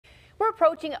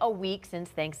approaching a week since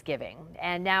Thanksgiving,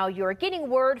 and now you're getting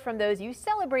word from those you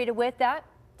celebrated with that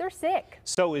they're sick.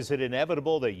 So is it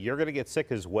inevitable that you're going to get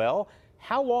sick as well?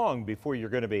 How long before you're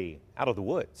going to be out of the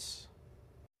woods?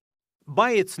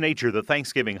 By its nature, the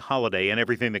Thanksgiving holiday and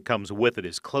everything that comes with it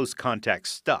is close contact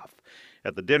stuff.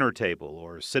 At the dinner table,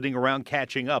 or sitting around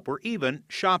catching up, or even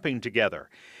shopping together.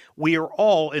 We are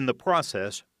all in the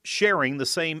process sharing the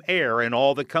same air and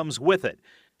all that comes with it.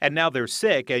 And now they're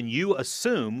sick and you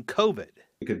assume COVID.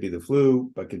 It could be the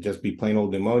flu, but it could just be plain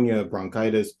old pneumonia,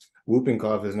 bronchitis. Whooping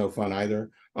cough is no fun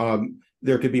either.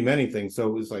 There could be many things.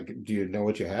 So it's like, do you know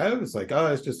what you have? It's like,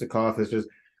 oh, it's just a cough. It's just,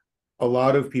 a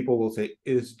lot of people will say,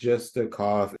 it's just a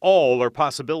cough. All are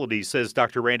possibilities, says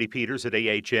Dr. Randy Peters at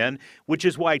AHN, which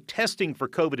is why testing for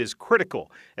COVID is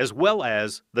critical, as well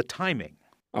as the timing.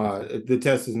 The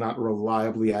test is not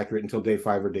reliably accurate until day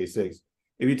 5 or day 6.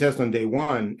 If you test on day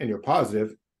 1 and you're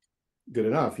positive, good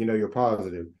enough, you know you're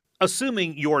positive.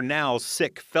 Assuming your now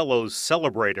sick fellow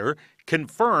celebrator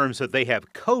confirms that they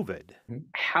have COVID.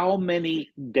 How many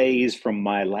days from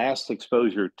my last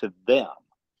exposure to them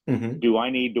do I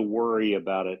need to worry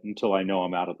about it until I know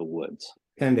I'm out of the woods?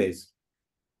 10 days.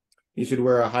 You should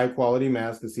wear a high quality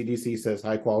mask. The CDC says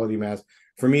high quality mask.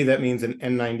 For me, that means an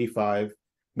N95,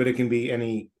 but it can be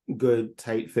any good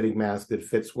tight fitting mask that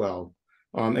fits well.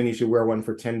 And you should wear one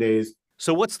for 10 days.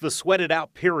 So what's the sweated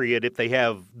out period if they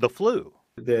have the flu?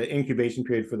 The incubation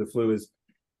period for the flu is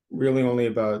really only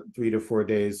about 3 to 4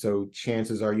 days. So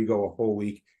chances are you go a whole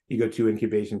week, you go 2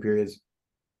 incubation periods.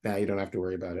 Now you don't have to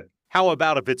worry about it. How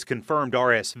about if it's confirmed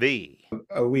RSV?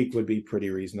 A week would be pretty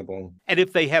reasonable. And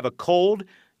if they have a cold,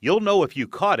 you'll know if you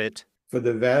caught it. For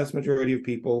the vast majority of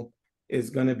people, it's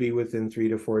going to be within 3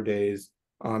 to 4 days.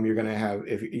 You're going to have,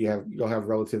 you'll have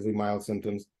relatively mild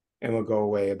symptoms and will go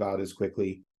away about as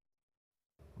quickly.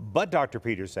 But Dr.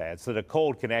 Peters adds that a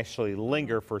cold can actually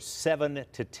linger for 7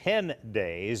 to 10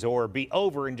 days or be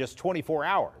over in just 24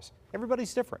 hours.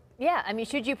 Everybody's different. Yeah, I mean,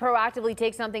 should you proactively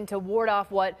take something to ward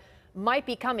off what might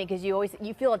be coming, because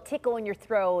you feel a tickle in your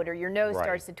throat or your nose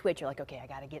starts to twitch? You're like, okay, I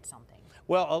got to get something.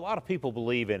 Well, a lot of people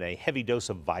believe in a heavy dose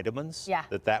of vitamins,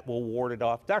 that will ward it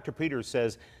off. Dr. Peters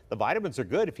says the vitamins are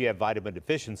good if you have vitamin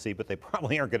deficiency, but they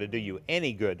probably aren't going to do you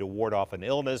any good to ward off an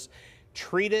illness.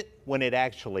 Treat it when it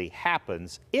actually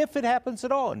happens, if it happens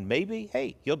at all, and maybe,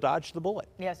 hey, you'll dodge the bullet.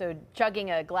 Yeah, so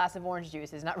chugging a glass of orange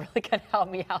juice is not really going to help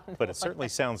me out. But it certainly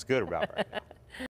sounds good, Robert.